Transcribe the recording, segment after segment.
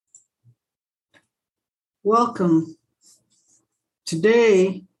Welcome.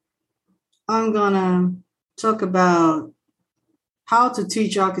 Today, I'm going to talk about how to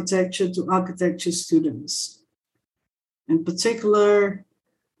teach architecture to architecture students. In particular,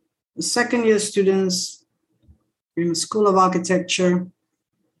 the second year students in the School of Architecture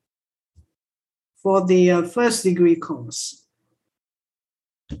for the first degree course.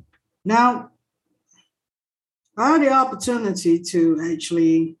 Now, I had the opportunity to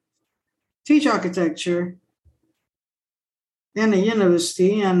actually teach architecture in a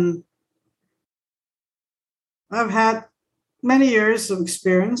university, and I've had many years of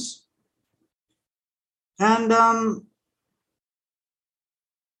experience. And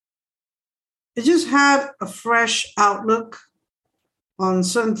it just had a fresh outlook on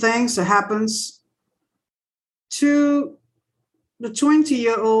certain things that happens to the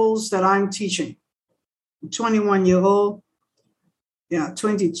 20-year-olds that I'm teaching. 21-year-old,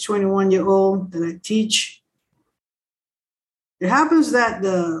 20 to 21-year-old that I teach. It happens that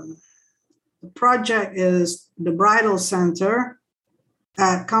the project is the Bridal Center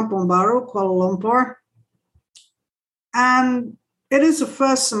at Kampong Bahru, Kuala Lumpur. And it is the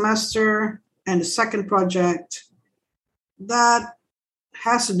first semester and the second project that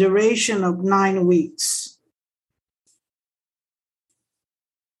has a duration of 9 weeks.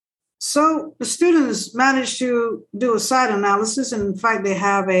 So the students managed to do a site analysis, and in fact, they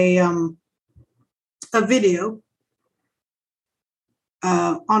have a video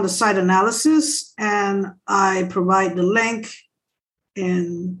on the site analysis, and I provide the link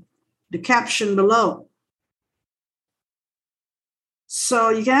in the caption below. So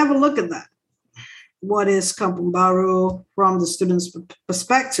you can have a look at that. What is Kampong Bahru from the student's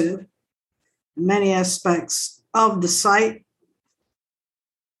perspective? Many aspects of the site,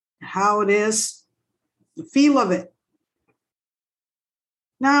 how it is, the feel of it.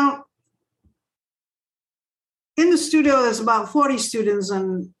 Now, in the studio, there's about 40 students,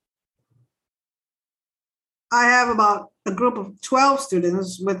 and I have about a group of 12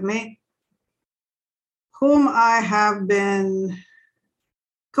 students with me, whom I have been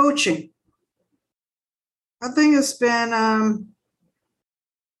coaching. I think it's been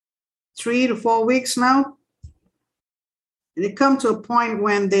 3 to 4 weeks now. They come to a point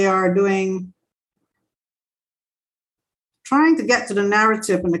when they are trying to get to the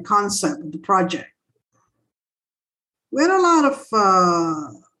narrative and the concept of the project. We had a lot of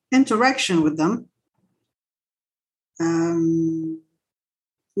interaction with them.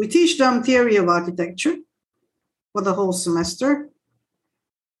 We teach them theory of architecture for the whole semester.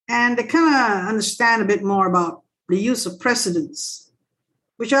 And they kind of understand a bit more about the use of precedents,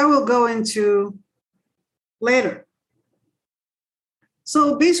 which I will go into later.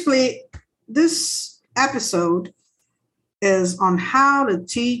 So basically, this episode is on how to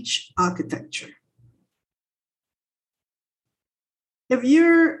teach architecture. If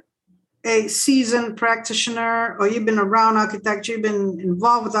you're a seasoned practitioner or you've been around architecture, you've been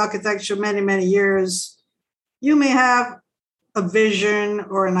involved with architecture many, many years, you may have a vision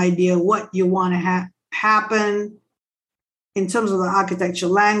or an idea what you want to happen in terms of the architecture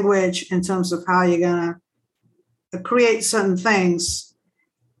language, in terms of how you're going to create certain things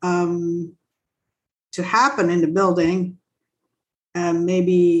to happen in the building, and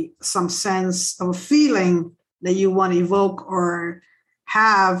maybe some sense of a feeling that you want to evoke or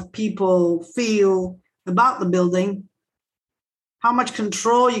have people feel about the building. How much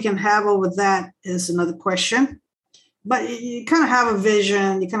control you can have over that is another question. But you kind of have a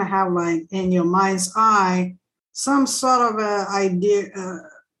vision, you kind of have like in your mind's eye, some sort of idea,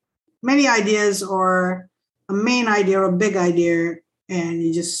 many ideas or a main idea or a big idea, and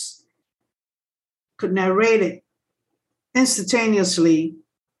you just could narrate it instantaneously.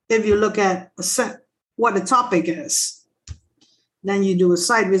 If you look at what the topic is, then you do a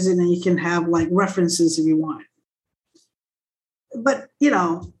site visit and you can have like references if you want. But,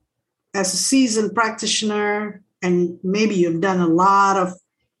 as a seasoned practitioner, and maybe you've done a lot of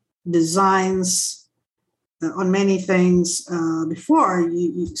designs on many things before,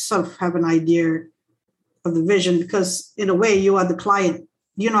 you sort of have an idea of the vision, because in a way you are the client.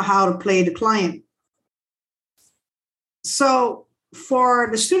 You know how to play the client. So for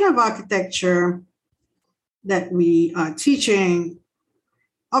the student of architecture that we are teaching,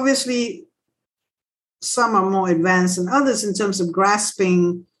 obviously some are more advanced than others in terms of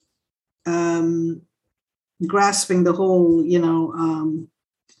grasping the whole,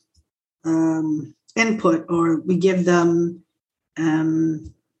 input, or we give them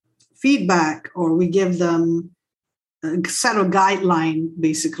feedback, or we give them a set of guideline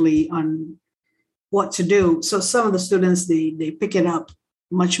basically on what to do. So some of the students, they pick it up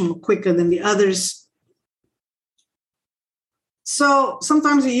much more quicker than the others. So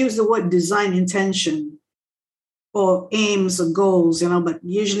sometimes we use the word design intention or aims or goals, but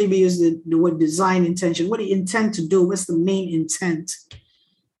usually we use the word design intention. What do you intend to do? What's the main intent?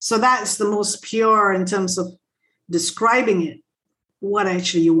 So that's the most pure in terms of describing it, what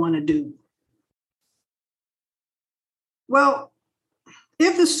actually you want to do. Well,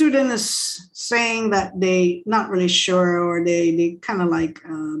 if the student is saying that they not really sure, or they kind of like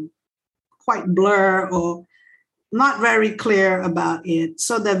quite blur or not very clear about it,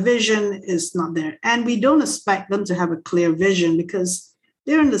 so their vision is not there. And we don't expect them to have a clear vision because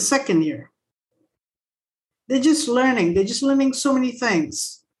they're in the second year. They're just learning. They're just learning so many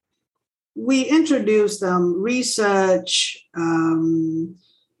things. We introduce them, research.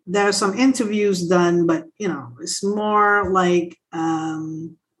 There are some interviews done, but it's more like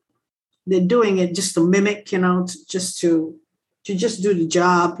they're doing it just to mimic, just to just do the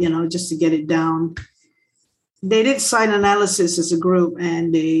job, just to get it down. They did site analysis as a group,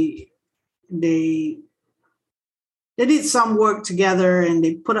 and they did some work together, and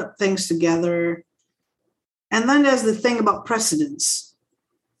they put up things together. And then there's the thing about precedence,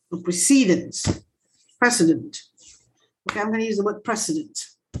 or precedence, precedent. Okay, I'm going to use the word precedent.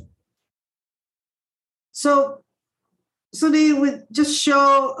 So they would just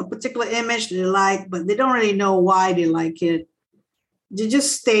show a particular image they like, but they don't really know why they like it. They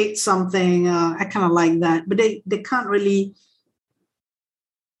just state something, I kind of like that, but they can't really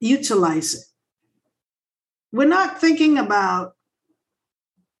utilize it. We're not thinking about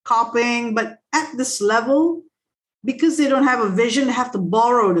copying, but at this level, because they don't have a vision, they have to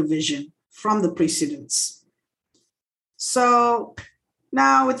borrow the vision from the precedents. So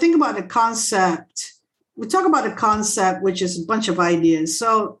now we think about the concept. We talk about the concept, which is a bunch of ideas.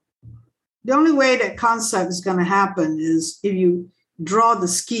 So the only way that concept is going to happen is if you draw the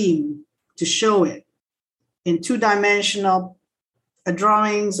scheme to show it in 2-dimensional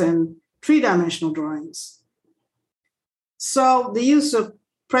drawings and 3-dimensional drawings. So the use of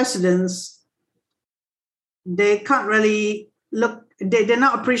precedence, they can't really look, they're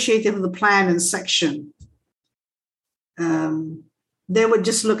not appreciative of the plan and section. They would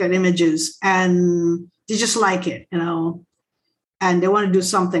just look at images and they just like it, and they want to do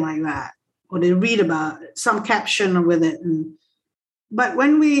something like that, or they read about it, some caption with it. But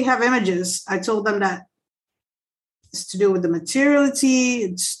when we have images, I told them that it's to do with the materiality,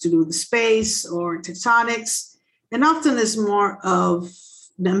 it's to do with the space or tectonics, and often it's more of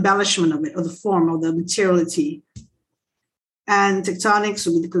the embellishment of it, or the form, or the materiality. And tectonics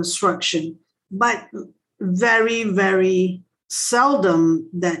will be the construction, but very, very seldom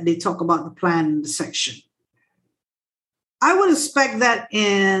that they talk about the plan and the section. I would expect that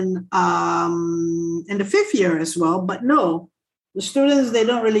in the 5th year as well, but no, the students, they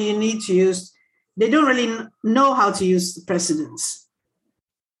don't really know how to use the precedents.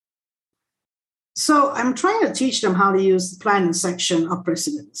 So I'm trying to teach them how to use the plan and section of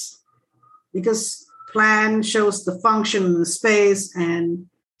precedents, because plan shows the function in the space, and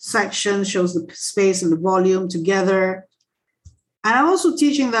section shows the space and the volume together. And I'm also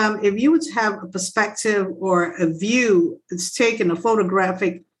teaching them, if you would have a perspective or a view, it's taken a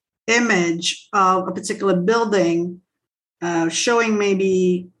photographic image of a particular building, showing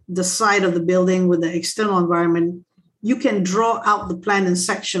maybe the side of the building with the external environment, you can draw out the plan and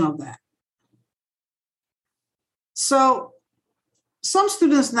section of that. So some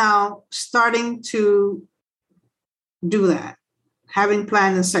students now starting to do that, having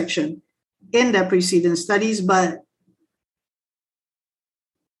plan and section in their preceding studies, but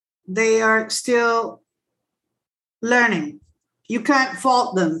they are still learning. You can't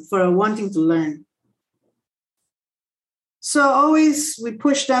fault them for wanting to learn. So always we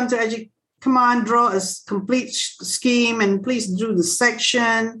push them to come on, draw a complete scheme, and please do the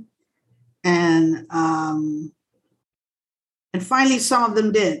section. And finally, some of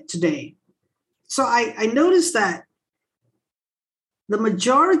them did today. So I noticed that the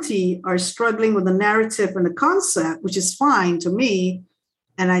majority are struggling with the narrative and the concept, which is fine to me.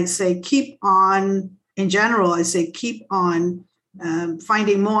 And I say, keep on, in general, I say, keep on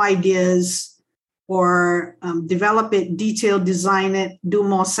finding more ideas, or develop it, detail, design it, do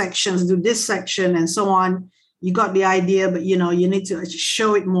more sections, do this section, and so on. You got the idea, but you need to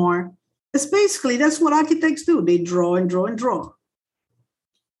show it more. It's basically, that's what architects do. They draw and draw and draw.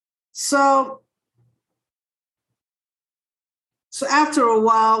 So after a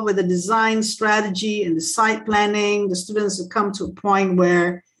while, with the design strategy and the site planning, the students have come to a point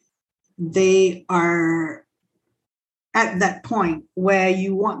where they are at that point where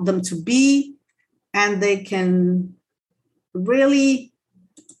you want them to be, and they can really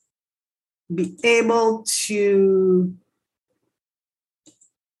be able to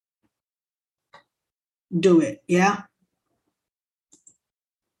do it. Yeah.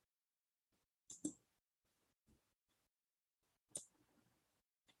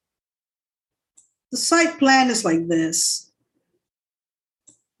 The site plan is like this.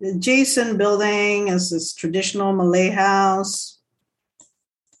 The adjacent building is this traditional Malay house.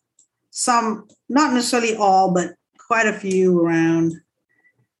 Some, not necessarily all, but quite a few around.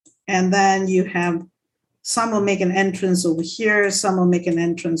 And then you have, some will make an entrance over here, some will make an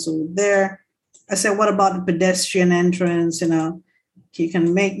entrance over there. I said, what about the pedestrian entrance? You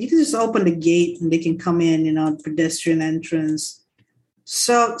can just open the gate and they can come in, pedestrian entrance.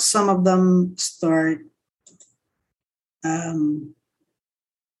 So some of them start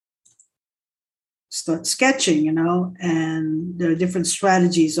sketching, and there are different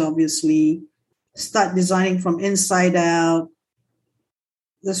strategies, obviously. Start designing from inside out.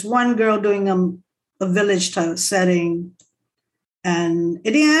 There's one girl doing a village type setting. And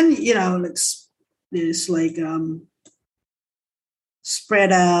at the end, it's like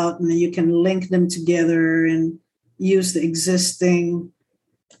spread out, and then you can link them together and use the existing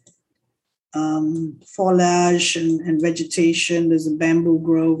foliage and vegetation. There's a bamboo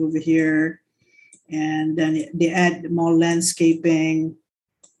grove over here, and then they add more landscaping.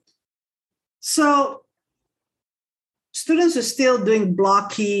 So students are still doing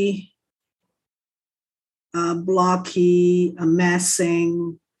blocky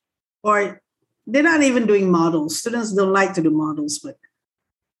amassing, or they're not even doing models. Students don't like to do models, but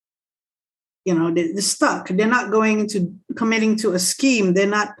they're stuck. They're not committing to a scheme. They're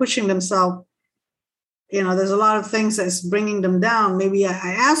not pushing themselves. There's a lot of things that's bringing them down. Maybe I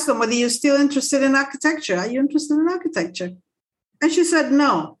asked them whether you're still interested in architecture. Are you interested in architecture? And she said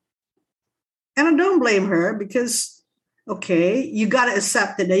no. And I don't blame her, because, okay, you got to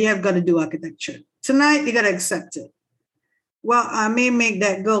accept it that you have got to do architecture. Tonight, you got to accept it. Well, I may make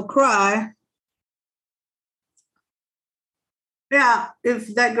that girl cry. Yeah,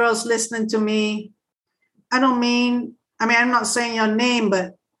 if that girl's listening to me, I'm not saying your name,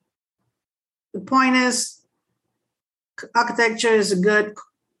 but the point is, architecture is a good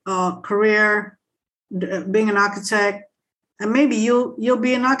career, being an architect. And maybe you'll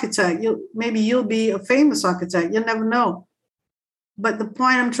be an architect. Maybe you'll be a famous architect. You'll never know. But the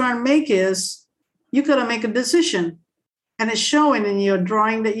point I'm trying to make is, you got to make a decision. And it's showing in your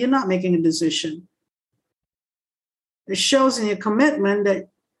drawing that you're not making a decision. It shows in your commitment that,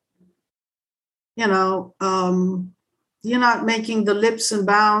 you're not making the leaps and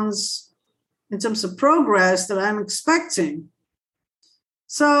bounds in terms of progress that I'm expecting.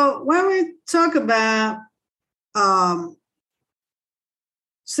 So when we talk about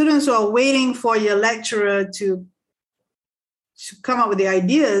students who are waiting for your lecturer to come up with the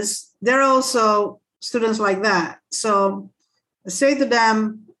ideas, they're also students like that. So I say to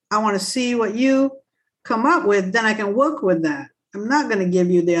them, I want to see what you come up with, then I can work with that. I'm not going to give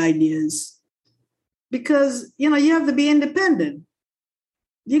you the ideas, because, you have to be independent.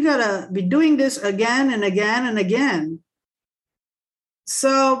 You got to be doing this again and again and again.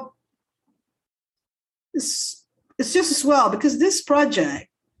 So it's just as well, because this project,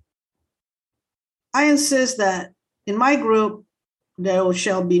 I insist that in my group, there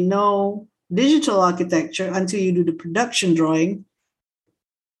shall be no digital architecture until you do the production drawing.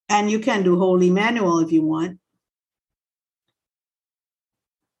 And you can do wholly manual if you want.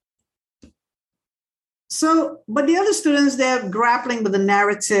 So, but the other students, they're grappling with the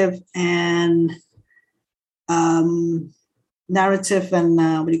narrative and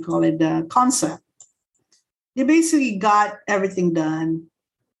concept. They basically got everything done.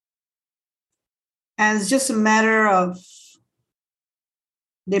 And it's just a matter of,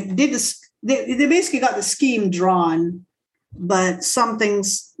 they basically got the scheme drawn, but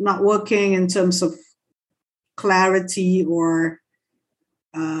something's not working in terms of clarity or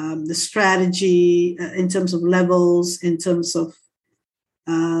the strategy, in terms of levels, in terms of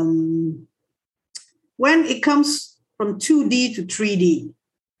when it comes from 2D to 3D,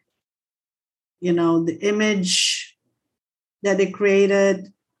 the image that they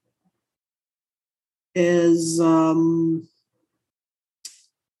created is,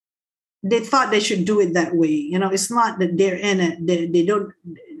 they thought they should do it that way. It's not that they're in it.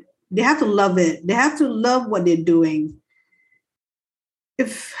 They have to love it. They have to love what they're doing.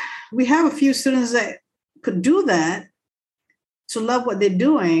 If we have a few students that could do that, to love what they're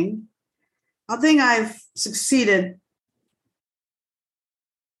doing, I think I've succeeded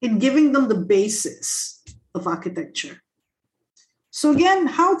in giving them the basis of architecture. So again,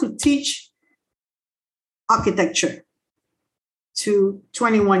 how to teach architecture to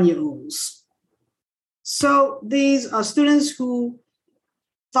 21-year-olds. So these are students who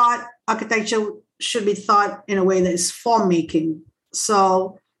thought architecture should be thought in a way that is form making.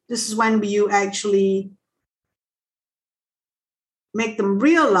 So this is when you actually make them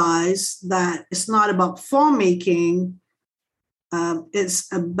realize that it's not about form making.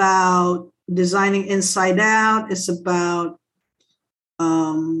 It's about designing inside out. It's about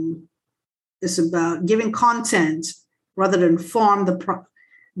giving content rather than form.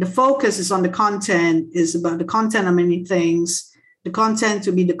 The focus is on the content. Is about the content of many things. The content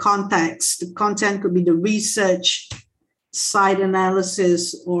to be the context. The content could be the research, side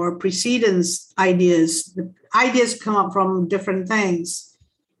analysis, or precedence ideas. The ideas come up from different things.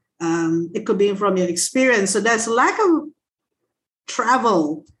 It could be from your experience. So there's a lack of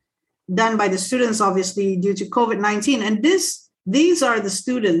travel done by the students, obviously, due to COVID-19. And these are the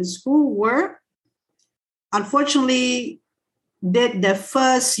students who were, unfortunately, did their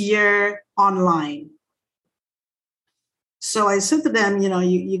first year online. So I said to them,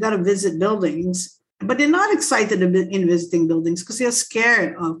 you got to visit buildings, but they're not excited in visiting buildings because they're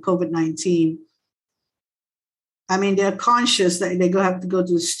scared of COVID-19. I mean, they're conscious that they have to go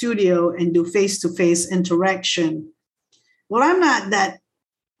to the studio and do face-to-face interaction. Well, I'm not that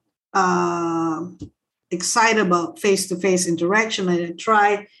excited about face-to-face interaction. I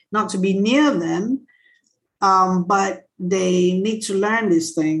try not to be near them, but they need to learn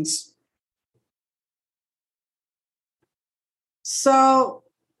these things. So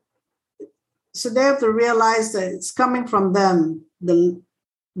they have to realize that it's coming from them, the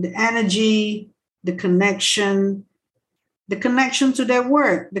energy, the connection to their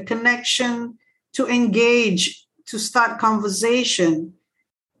work, the connection to engage, to start conversation.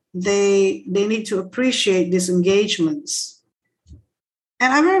 They need to appreciate these engagements.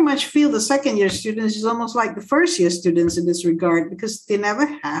 And I very much feel the second year students is almost like the first year students in this regard, because they never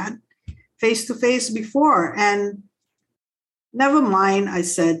had face-to-face before. And never mind, I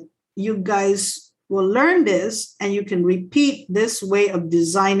said, you guys will learn this and you can repeat this way of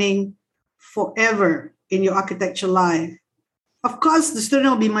designing forever in your architecture life. Of course, the student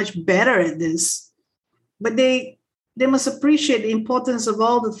will be much better at this, but they must appreciate the importance of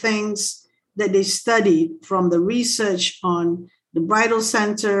all the things that they studied, from the research on the bridal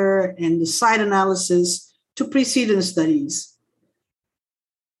center and the site analysis to precedent studies.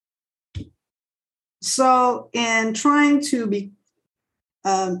 So in trying to be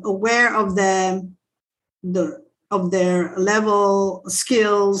aware of their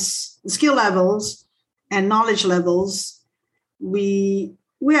skill levels and knowledge levels, we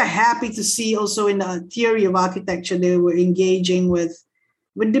are happy to see also in the theory of architecture they were engaging with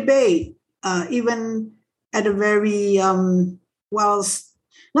debate, even at a very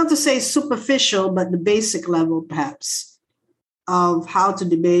not to say superficial, but the basic level perhaps of how to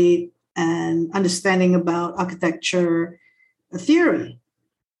debate and understanding about architecture theory.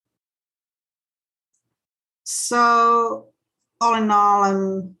 So all in all,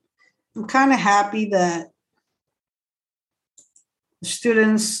 I'm kind of happy that the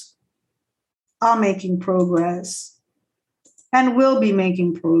students are making progress and will be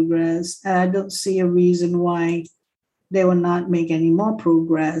making progress. And I don't see a reason why they will not make any more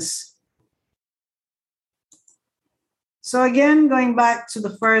progress. So again, going back to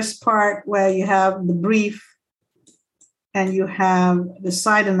the first part where you have the brief and you have the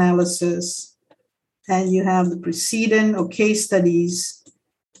site analysis and you have the precedent or case studies,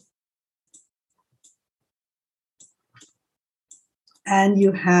 and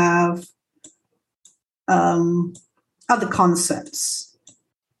you have other concepts.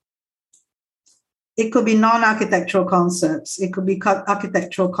 It could be non-architectural concepts. It could be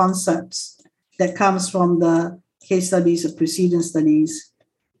architectural concepts that comes from the case studies or precedent studies.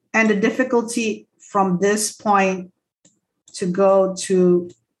 And the difficulty from this point to go to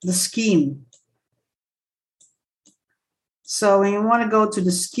the scheme. So when you want to go to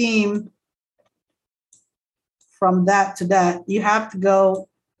the scheme, from that to that, you have to go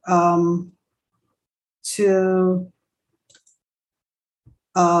to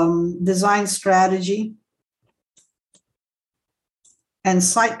design strategy and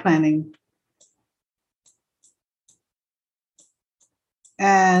site planning.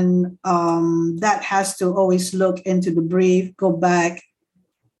 And that has to always look into the brief, go back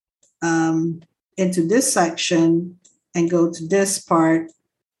into this section and go to this part.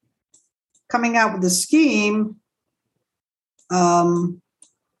 Coming out with the scheme,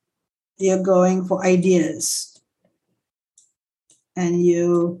 you're going for ideas. And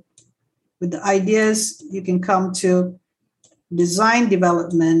with the ideas, you can come to design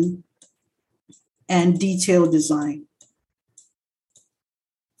development and detail design.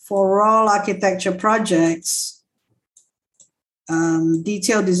 For all architecture projects,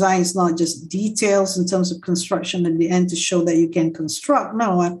 Detailed design is not just details in terms of construction at the end to show that you can construct.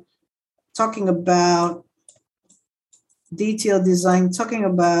 No, I'm talking about detailed design, talking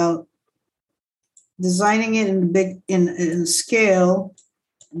about designing it in big in scale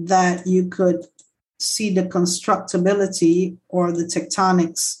that you could see the constructability or the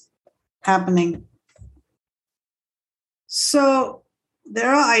tectonics happening. So there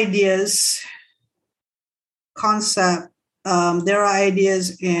are ideas, concept. There are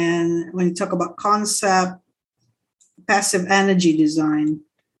ideas in when you talk about concept, passive energy design.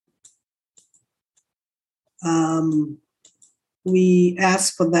 We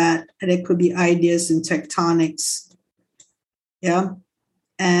ask for that, and it could be ideas in tectonics. Yeah.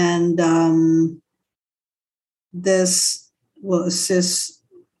 And this will assist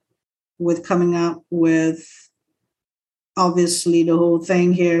with coming up with, obviously, the whole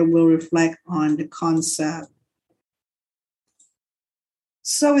thing here will reflect on the concept.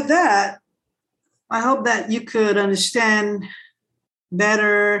 So with that, I hope that you could understand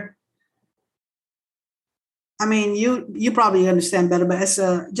better. I mean, you probably understand better, but as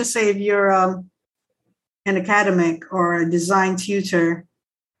just say if you're an academic or a design tutor,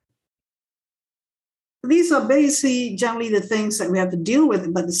 these are basically generally the things that we have to deal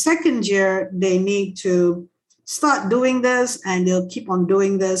with. But the second year, they need to start doing this, and they'll keep on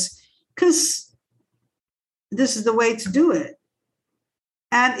doing this because this is the way to do it.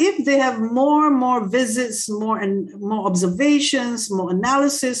 And if they have more and more visits, more observations, more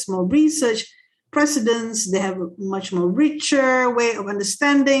analysis, more research, precedents, they have a much more richer way of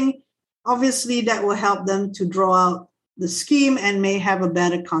understanding. Obviously, that will help them to draw out the scheme and may have a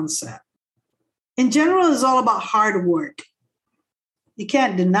better concept. In general, it's all about hard work. You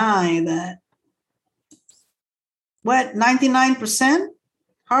can't deny that. What, 99%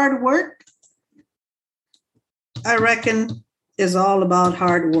 hard work? I reckon is all about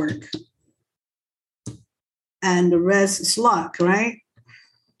hard work. And the rest is luck, right?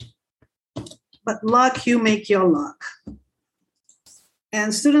 But luck, you make your luck.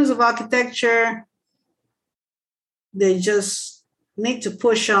 And students of architecture, they just need to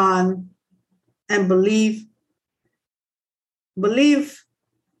push on and believe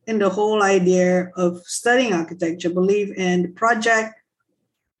in the whole idea of studying architecture, believe in the project,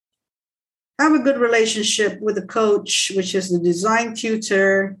 have a good relationship with the coach, which is the design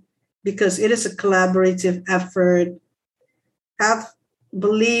tutor, because it is a collaborative effort. Have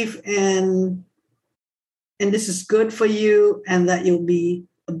belief in this is good for you and that you'll be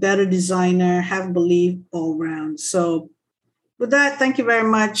a better designer. Have belief all around. So with that, thank you very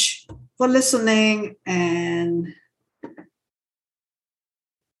much for listening and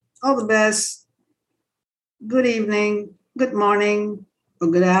all the best. Good evening, good morning,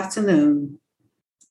 or good afternoon.